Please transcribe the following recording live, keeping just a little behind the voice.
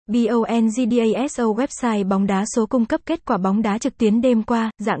bongdaso website bóng đá số cung cấp kết quả bóng đá trực tuyến đêm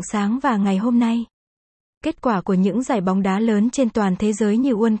qua, rạng sáng và ngày hôm nay. Kết quả của những giải bóng đá lớn trên toàn thế giới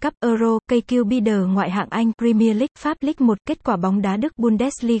như World Cup, Euro, KQBD ngoại hạng Anh, Premier League, Pháp League 1, kết quả bóng đá Đức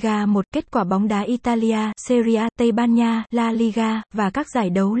Bundesliga 1, kết quả bóng đá Italia, Serie A, Tây Ban Nha, La Liga, và các giải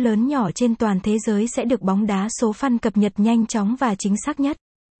đấu lớn nhỏ trên toàn thế giới sẽ được bóng đá số Fun cập nhật nhanh chóng và chính xác nhất.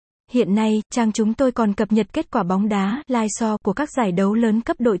 Hiện nay, trang chúng tôi còn cập nhật kết quả bóng đá, live show của các giải đấu lớn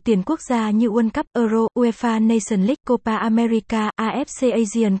cấp đội tuyển quốc gia như World Cup, Euro, UEFA Nation League, Copa America, AFC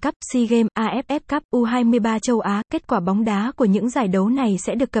Asian Cup, SEA Games, AFF Cup, U23 châu Á. Kết quả bóng đá của những giải đấu này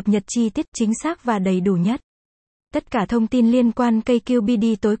sẽ được cập nhật chi tiết, chính xác và đầy đủ nhất. Tất cả thông tin liên quan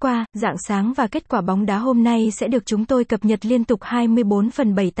KQBD tối qua, rạng sáng và kết quả bóng đá hôm nay sẽ được chúng tôi cập nhật liên tục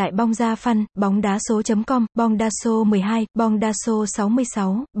 24/7 tại bongdaso.fun, bongdaso.com, bongdaso 12, bongdaso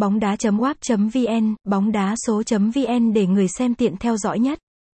 66, bongda.wap.vn, bongdaso.vn để người xem tiện theo dõi nhất.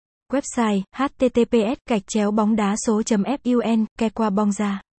 Website: https://bongdaso.fun, qua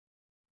bongda.